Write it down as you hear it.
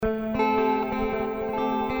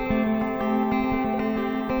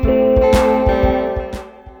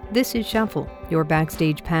This is Shuffle, your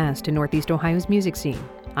backstage pass to Northeast Ohio's music scene.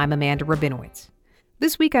 I'm Amanda Rabinowitz.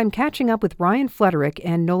 This week I'm catching up with Ryan Flederick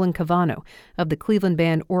and Nolan Cavano of the Cleveland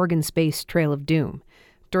band Oregon Space Trail of Doom.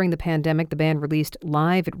 During the pandemic, the band released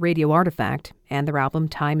Live at Radio Artifact and their album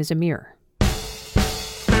Time is a Mirror.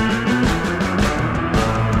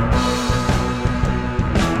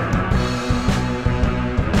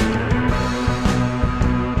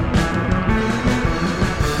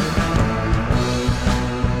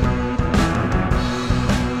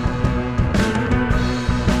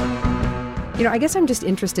 I guess I'm just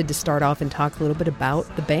interested to start off and talk a little bit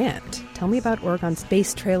about the band. Tell me about Oregon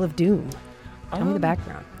Space Trail of Doom. Tell me the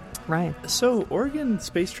background. Ryan. So Oregon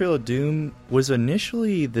Space Trail of Doom was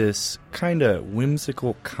initially this kind of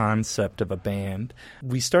whimsical concept of a band.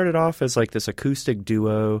 We started off as like this acoustic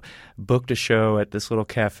duo, booked a show at this little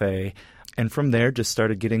cafe, and from there just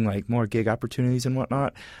started getting like more gig opportunities and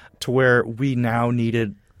whatnot, to where we now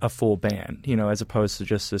needed a full band, as opposed to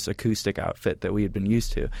just this acoustic outfit that we had been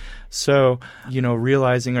used to. So,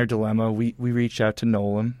 realizing our dilemma, we reached out to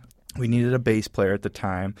Nolan. We needed a bass player at the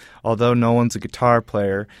time. Although Nolan's a guitar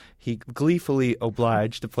player, he gleefully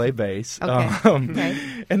obliged to play bass.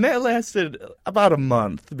 Okay. And that lasted about a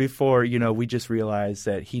month before, we just realized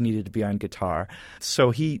that he needed to be on guitar. So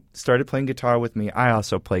he started playing guitar with me. I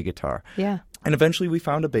also play guitar. Yeah. And eventually we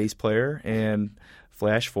found a bass player, and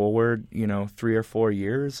flash forward, 3 or 4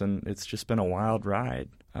 years, and it's just been a wild ride.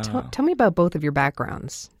 Tell me about both of your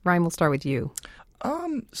backgrounds. Ryan, we'll start with you.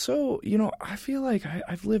 So, I feel like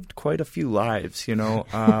I've lived quite a few lives,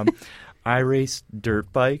 I raced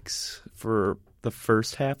dirt bikes for the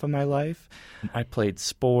first half of my life. I played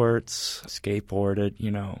sports,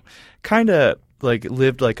 skateboarded, kind of like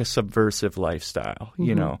lived like a subversive lifestyle,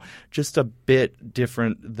 just a bit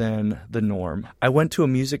different than the norm. I went to a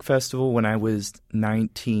music festival when I was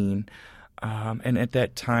 19, and at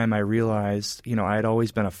that time I realized, I had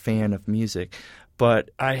always been a fan of music, but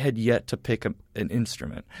I had yet to pick an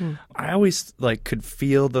instrument. I always could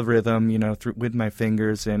feel the rhythm, with my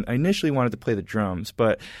fingers, and I initially wanted to play the drums,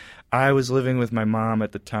 but I was living with my mom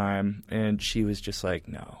at the time, and she was just like,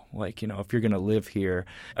 no, if you're going to live here,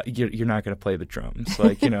 you're not going to play the drums,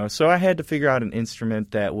 So I had to figure out an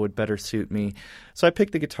instrument that would better suit me. So I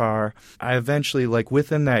picked the guitar. I eventually,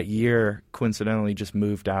 within that year, coincidentally just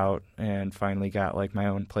moved out and finally got, my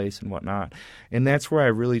own place and whatnot. And that's where I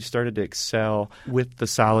really started to excel with the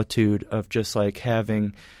solitude of just,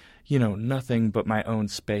 having, nothing but my own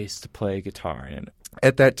space to play guitar in.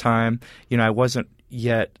 At that time, I wasn't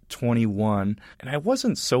yet 21, and I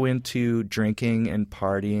wasn't so into drinking and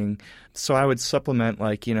partying, so I would supplement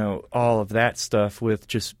all of that stuff with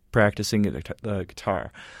just practicing the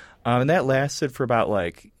guitar, and that lasted for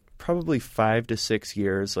about probably 5 to 6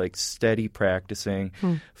 years, steady practicing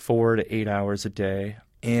 4 to 8 hours a day.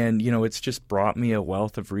 And it's just brought me a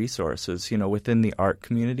wealth of resources within the art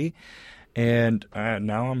community. And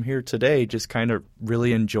now I'm here today just kind of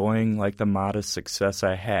really enjoying the modest success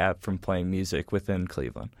I have from playing music within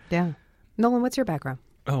Cleveland. Yeah. Nolan, what's your background?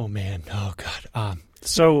 Oh, man. Oh, God.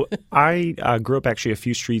 So I grew up actually a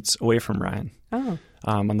few streets away from Ryan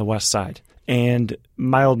on the west side. And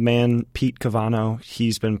my old man, Pete Cavano,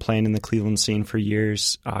 he's been playing in the Cleveland scene for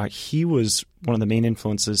years. He was one of the main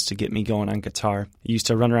influences to get me going on guitar. I used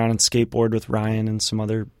to run around and skateboard with Ryan and some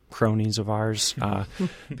other cronies of ours,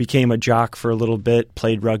 became a jock for a little bit,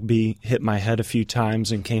 played rugby, hit my head a few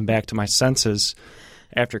times, and came back to my senses.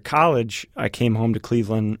 After college, I came home to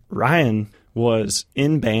Cleveland. Ryan was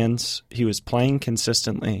in bands. He was playing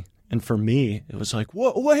consistently. And for me, it was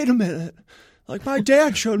wait a minute. My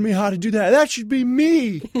dad showed me how to do that. That should be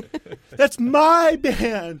me. That's my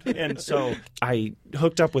band. And so I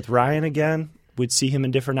hooked up with Ryan again, would see him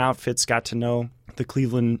in different outfits, got to know the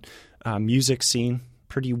Cleveland music scene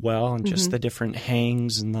pretty well, and just the different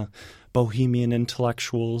hangs and the bohemian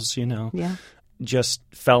intellectuals, Yeah. Just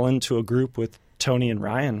fell into a group with Tony and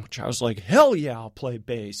Ryan, which I was like, hell yeah, I'll play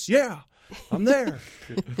bass. Yeah, I'm there.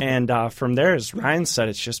 And from there, as Ryan said,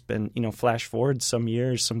 it's just been, flash forward some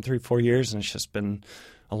years, some 3-4 years, and it's just been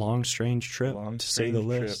a long, strange trip, to say the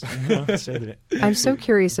least. I'm so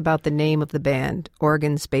curious about the name of the band,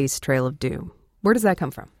 Oregon Space Trail of Doom. Where does that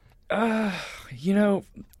come from?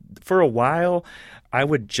 For a while, I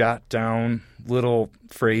would jot down little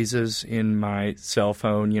phrases in my cell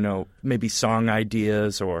phone, maybe song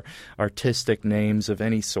ideas or artistic names of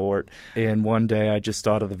any sort. And one day I just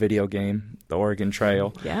thought of the video game, The Oregon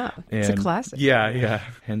Trail. Yeah, it's a classic. Yeah.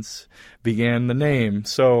 Hence began the name.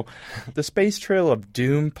 So the Space Trail of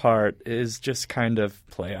Doom part is just kind of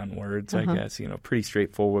play on words, I guess, pretty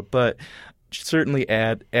straightforward. But certainly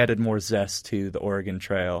added more zest to the Oregon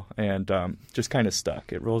Trail, and just kind of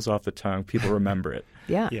stuck. It rolls off the tongue. People remember it.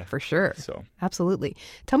 Yeah, for sure. So absolutely.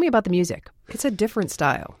 Tell me about the music. It's a different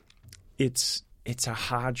style. It's a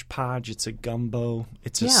hodgepodge. It's a gumbo.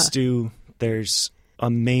 It's a stew. There's a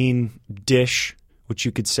main dish, which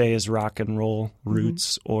you could say is rock and roll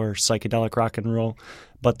roots or psychedelic rock and roll,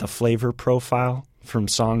 but the flavor profile from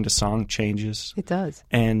song to song changes. It does.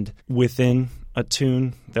 And within a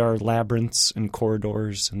tune, there are labyrinths and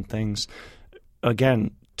corridors and things.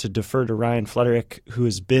 Again, to defer to Ryan Flederick, who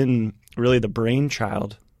has been really the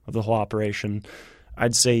brainchild of the whole operation,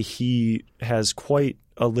 I'd say he has quite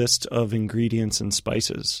a list of ingredients and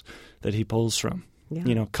spices that he pulls from,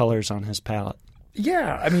 colors on his palette.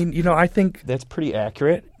 Yeah, I mean, I think that's pretty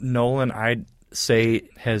accurate. Nolan, I'd say,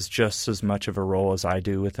 has just as much of a role as I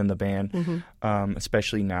do within the band,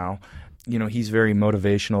 especially now. He's very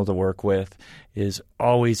motivational to work with, is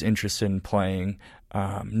always interested in playing,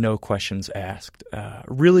 no questions asked.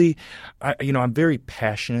 Really, I'm very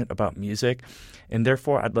passionate about music, and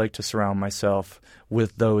therefore I'd like to surround myself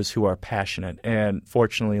with those who are passionate. And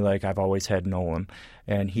fortunately, I've always had Nolan,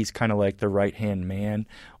 and he's kind of like the right-hand man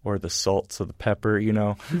or the salt to the pepper,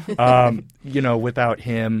 without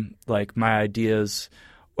him, my ideas,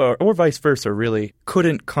 or vice versa, really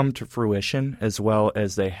couldn't come to fruition as well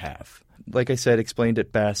as they have. Like I said, explained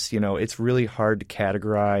it best, it's really hard to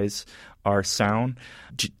categorize our sound.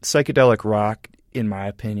 Psychedelic rock, in my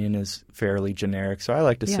opinion, is fairly generic. So I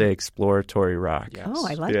like to say exploratory rock. Yes. Oh,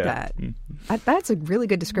 I like that. That's a really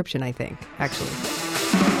good description, I think, actually.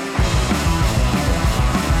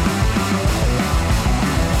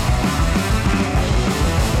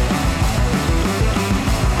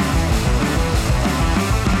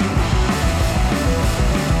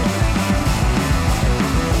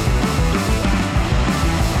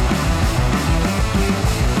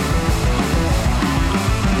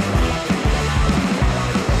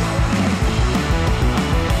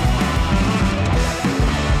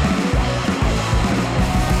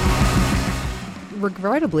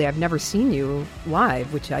 Regrettably, I've never seen you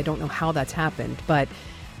live, which I don't know how that's happened, but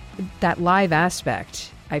that live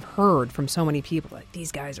aspect, I've heard from so many people,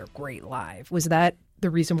 these guys are great live. Was that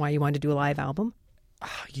the reason why you wanted to do a live album?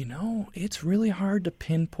 It's really hard to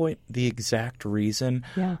pinpoint the exact reason.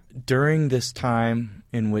 Yeah. During this time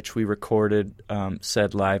in which we recorded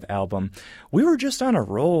said live album, we were just on a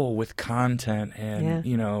roll with content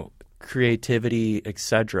and, creativity,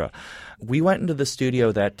 etc. We went into the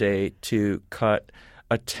studio that day to cut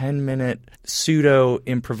a 10-minute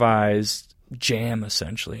pseudo-improvised jam,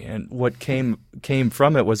 essentially. And what came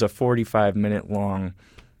from it was a 45-minute long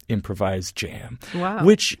improvised jam,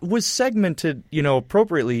 which was segmented,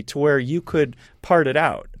 appropriately to where you could part it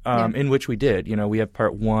out, in which we did. We have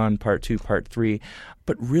part 1, part 2, part 3.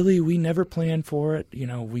 But really, we never planned for it.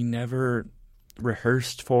 We never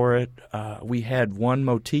rehearsed for it. We had one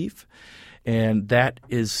motif, and that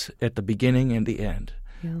is at the beginning and the end.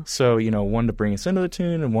 Yeah. So, one to bring us into the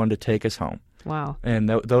tune and one to take us home. Wow. And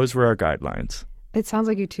those were our guidelines. It sounds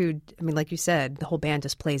like you two, like you said, the whole band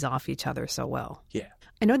just plays off each other so well. Yeah.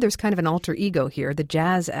 I know there's kind of an alter ego here, the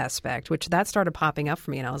jazz aspect, which that started popping up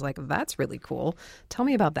for me, and I was like, that's really cool. Tell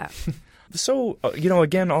me about that. So,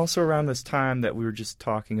 again, also around this time that we were just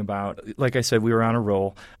talking about, like I said, we were on a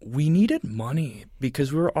roll. We needed money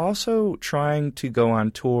because we were also trying to go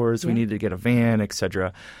on tours. Yeah. We needed to get a van,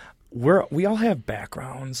 etc. We all have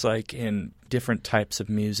backgrounds, in different types of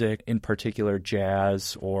music, in particular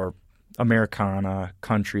jazz or Americana,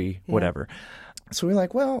 country, whatever. So we're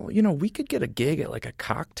like, well, we could get a gig at a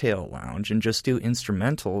cocktail lounge and just do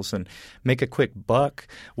instrumentals and make a quick buck,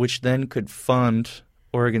 which then could fund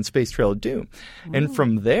Oregon Space Trail of Doom. Ooh. And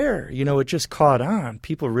from there, it just caught on.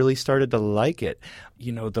 People really started to like it.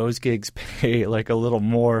 Those gigs pay a little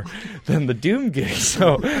more than the Doom gigs.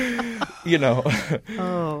 So,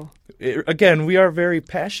 again, we are very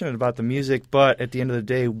passionate about the music, but at the end of the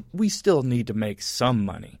day, we still need to make some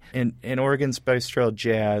money. And Oregon Space Trail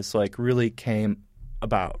Jazz really came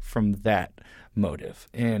about from that motive.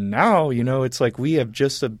 And now, it's we have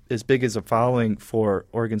just as big as a following for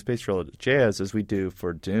Oregon Space Trail Jazz as we do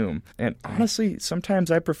for Doom. And honestly, sometimes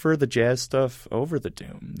I prefer the jazz stuff over the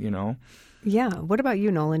Doom, Yeah. What about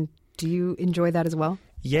you, Nolan? Do you enjoy that as well?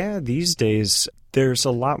 Yeah, these days there's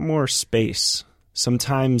a lot more space.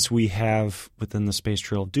 Sometimes we have within the Space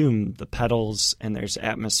Trail of Doom the pedals, and there's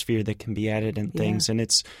atmosphere that can be added and things. And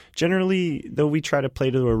it's generally, though we try to play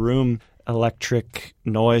to a room, electric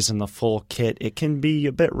noise in the full kit, it can be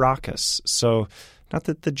a bit raucous. So not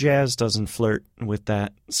that the jazz doesn't flirt with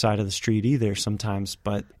that side of the street either sometimes,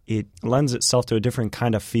 but it lends itself to a different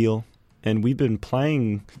kind of feel. And we've been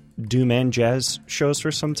playing doom and jazz shows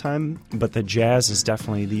for some time, but the jazz is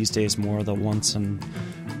definitely these days more the once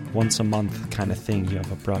a month kind of thing you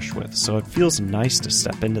have a brush with. So it feels nice to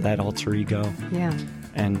step into that alter ego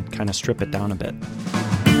and kind of strip it down a bit.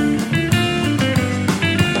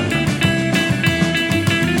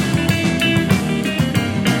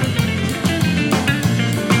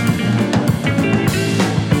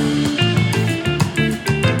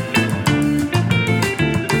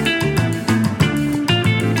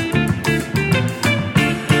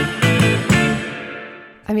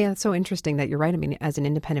 I mean, it's so interesting that you're right. I mean, as an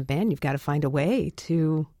independent band, you've got to find a way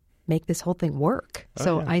to make this whole thing work.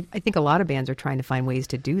 I think a lot of bands are trying to find ways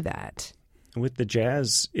to do that. With the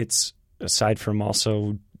jazz, it's aside from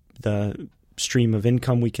also the stream of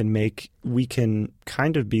income we can make, we can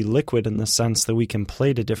kind of be liquid in the sense that we can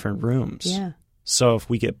play to different rooms. Yeah. So if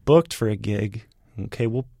we get booked for a gig, okay,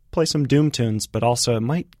 we'll play some doom tunes, but also it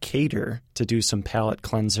might cater to do some palate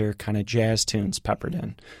cleanser kind of jazz tunes peppered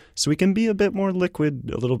in. So we can be a bit more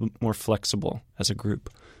liquid, a little bit more flexible as a group.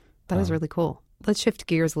 That is really cool. Let's shift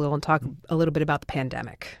gears a little and talk a little bit about the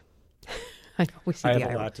pandemic. I have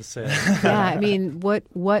a lot to say. Yeah, I mean, what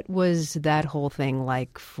was that whole thing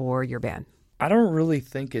like for your band? I don't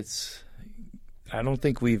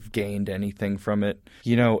think we've gained anything from it.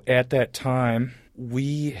 You know, at that time,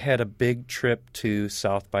 we had a big trip to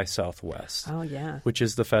South by Southwest. Oh, yeah. Which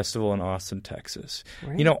is the festival in Austin, Texas.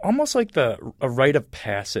 Right. You know, almost like a rite of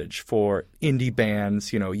passage for indie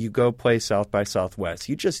bands. You know, you go play South by Southwest.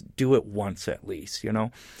 You just do it once at least, you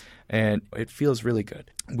know, and it feels really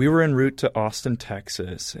good. We were en route to Austin,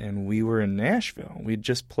 Texas, and we were in Nashville. We'd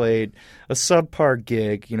just played a subpar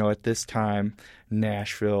gig. You know, at this time,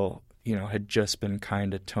 Nashville, you know, had just been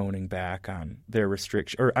kind of toning back on their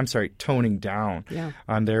toning down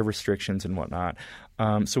on their restrictions and whatnot.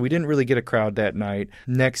 So we didn't really get a crowd that night.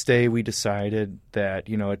 Next day, we decided that,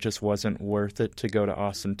 you know, it just wasn't worth it to go to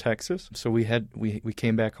Austin, Texas. So we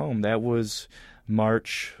came back home. That was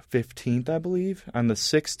March 15th, I believe. On the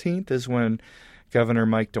 16th is when Governor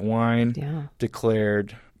Mike DeWine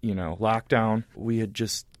declared, you know, lockdown. We had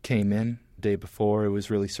just came in day before. It was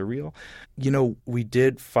really surreal. You know, we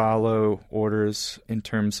did follow orders in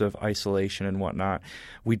terms of isolation and whatnot.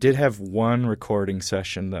 We did have one recording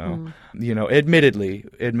session, though, you know, admittedly,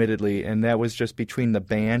 and that was just between the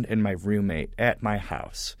band and my roommate at my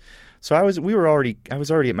house. So I was already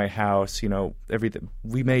at my house, you know, everything.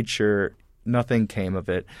 We made sure nothing came of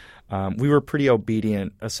it. We were pretty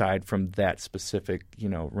obedient aside from that specific, you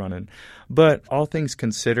know, run-in. But all things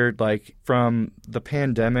considered, like from the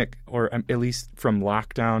pandemic, or at least from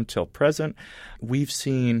lockdown till present, we've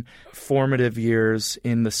seen formative years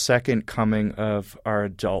in the second coming of our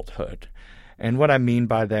adulthood. And what I mean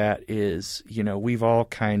by that is, you know, we've all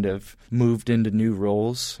kind of moved into new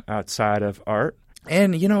roles outside of art.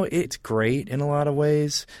 And, you know, it's great in a lot of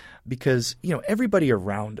ways, because, you know, everybody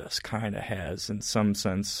around us kind of has, in some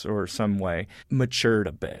sense or some way, matured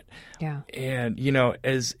a bit. Yeah. And, you know,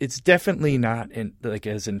 it's definitely not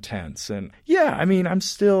as intense. And yeah, I mean,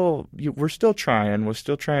 we're still trying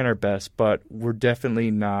our best, but we're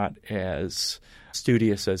definitely not as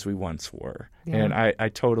studious as we once were. Yeah. And I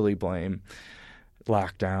totally blame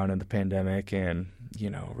lockdown and the pandemic and,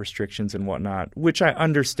 you know, restrictions and whatnot, which I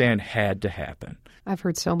understand had to happen. I've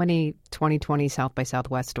heard so many 2020 South by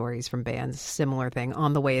Southwest stories from bands, similar thing,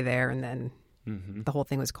 on the way there, and then the whole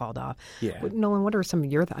thing was called off. Yeah. Nolan, what are some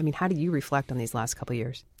of your how do you reflect on these last couple of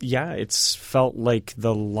years? Yeah, it's felt like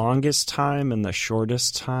the longest time and the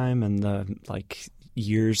shortest time, and the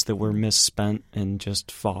years that were misspent in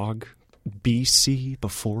just fog. BC,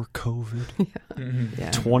 before COVID.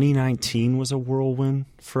 Yeah. 2019 was a whirlwind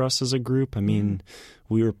for us as a group. I mean,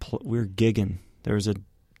 we were gigging. There was a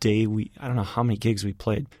day I don't know how many gigs we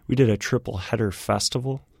played. We did a triple header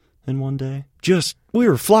festival in one day. We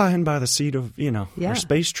were flying by the seat of, you know, our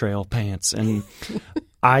space trail pants. And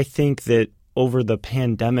I think that over the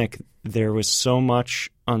pandemic, there was so much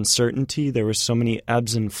uncertainty. There was so many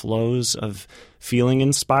ebbs and flows of feeling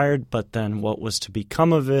inspired, but then what was to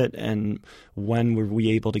become of it, and when were we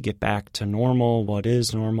able to get back to normal, what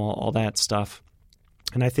is normal, all that stuff.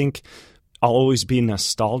 And I think I'll always be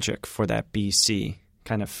nostalgic for that BC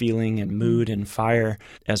kind of feeling and mood and fire.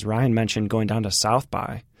 As Ryan mentioned, going down to South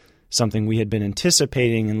by, something we had been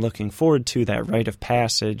anticipating and looking forward to, that rite of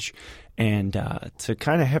passage, and to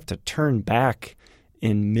kind of have to turn back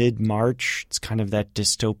in mid-March. It's kind of that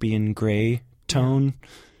dystopian gray tone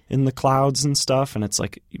in the clouds and stuff, and it's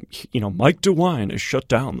like, you know, Mike DeWine has shut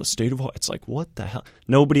down the state of... It's like, what the hell?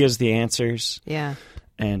 Nobody has the answers. Yeah.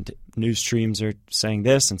 And news streams are saying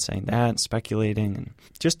this and saying that and speculating, and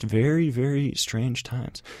just very, very strange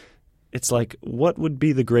times. it's like, what would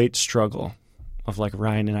be the great struggle of like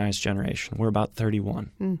Ryan and I's generation? We're about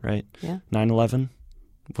 31, right? Yeah. 9/11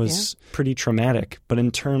 was pretty traumatic, but in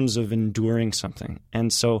terms of enduring something.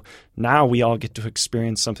 And so now we all get to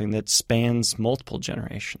experience something that spans multiple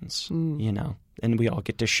generations, you know, and we all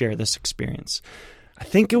get to share this experience. I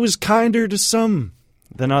think it was kinder to some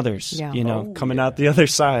than others, you know, coming out the other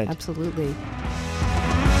side. Absolutely.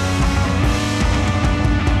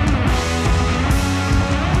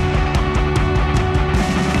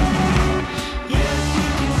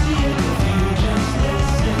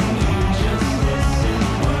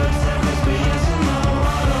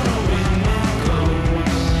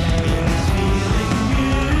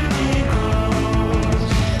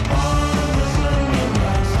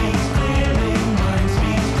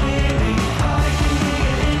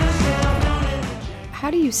 How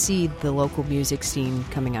do you see the local music scene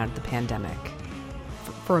coming out of the pandemic?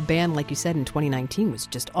 For a band, like you said, in 2019 was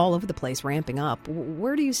just all over the place, ramping up.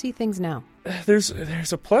 Where do you see things now? There's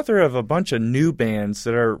a plethora of a bunch of new bands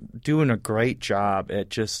that are doing a great job at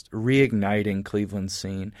just reigniting Cleveland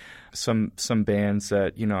scene. Some bands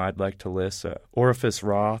that, you know, I'd like to list, Orifice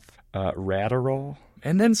Roth, Ratterall.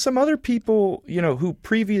 And then some other people, you know, who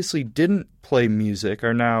previously didn't play music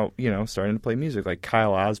are now, you know, starting to play music, like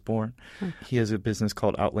Kyle Osborne. He has a business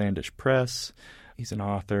called Outlandish Press. He's an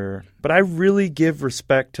author. But I really give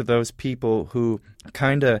respect to those people who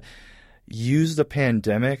kind of use the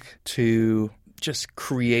pandemic to just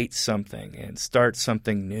create something and start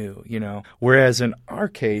something new, you know. Whereas in our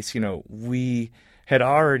case, you know, we had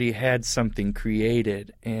already had something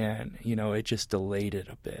created and, you know, it just delayed it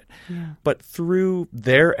a bit. Yeah. But through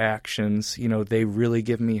their actions, you know, they really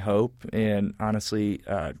give me hope and honestly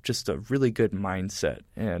just a really good mindset.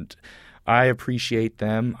 And I appreciate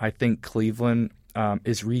them. I think Cleveland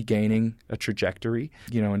is regaining a trajectory,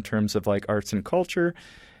 you know, in terms of like arts and culture.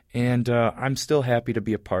 And I'm still happy to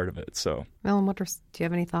be a part of it. So, Ellen Waters, do you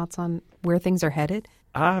have any thoughts on where things are headed?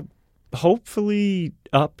 Hopefully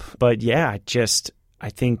up. But yeah, I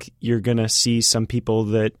think you're going to see some people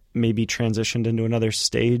that maybe transitioned into another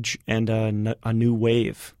stage and a new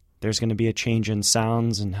wave. There's going to be a change in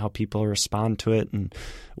sounds and how people respond to it and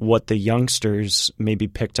what the youngsters maybe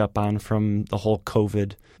picked up on from the whole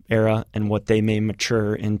COVID era and what they may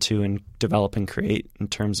mature into and develop and create in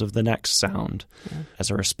terms of the next sound as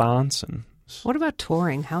a response. And what about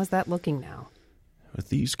touring? How's that looking now? With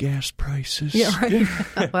these gas prices. Yeah,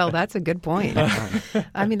 right. Well, that's a good point.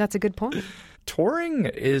 I mean, that's a good point. Touring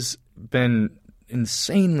has been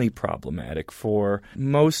insanely problematic for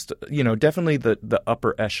most, you know, definitely the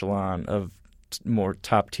upper echelon of more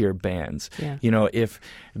top-tier bands. Yeah. You know, if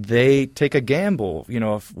they take a gamble, you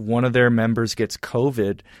know, if one of their members gets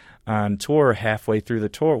COVID on tour halfway through the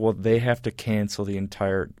tour, well, they have to cancel the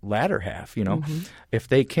entire latter half, you know. Mm-hmm. If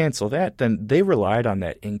they cancel that, then they relied on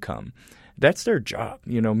that income. That's their job.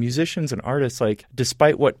 You know, musicians and artists, like,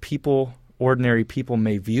 despite what ordinary people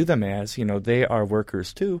may view them as, you know, they are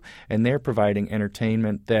workers too, and they're providing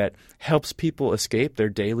entertainment that helps people escape their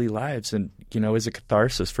daily lives and, you know, is a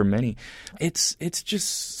catharsis for many. It's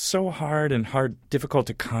just so difficult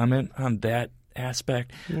to comment on that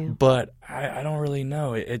aspect, but I don't really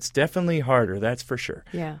know. It's definitely harder, that's for sure.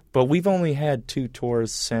 Yeah. But we've only had 2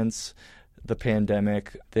 tours since the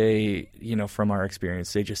pandemic. They, you know, from our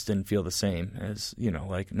experience, they just didn't feel the same as, you know,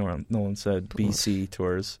 like Nolan said, BC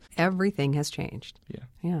tours. Everything has changed.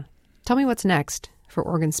 Yeah. Tell me what's next for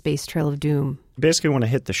Oregon Space Trail of Doom. Basically want to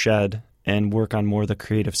hit the shed and work on more the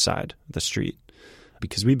creative side of the street,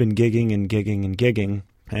 because we've been gigging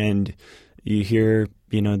and you hear,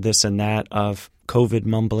 you know, this and that of COVID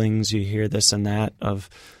mumblings. You hear this and that of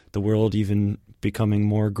the world even becoming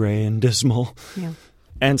more gray and dismal. Yeah.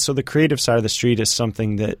 And so the creative side of the street is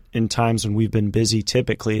something that in times when we've been busy,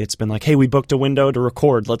 typically it's been like, hey, we booked a window to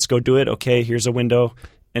record. Let's go do it. Okay, here's a window.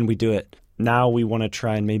 And we do it. Now we want to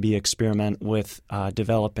try and maybe experiment with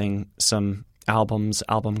developing some album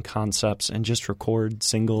concepts and just record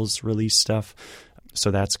singles, release stuff.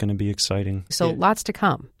 So that's going to be exciting. So lots to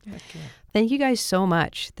come. Okay. Thank you guys so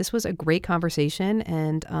much. This was a great conversation,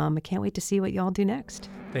 and I can't wait to see what y'all do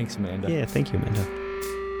next. Thanks, Amanda. Yeah, thank you, Amanda.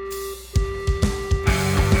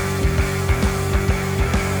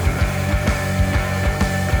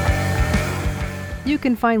 You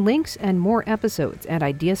can find links and more episodes at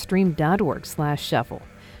ideastream.org/shuffle.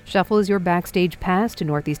 Shuffle is your backstage pass to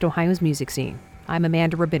Northeast Ohio's music scene. I'm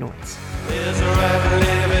Amanda Rabinowitz. There's a rat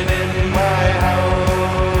living in my house.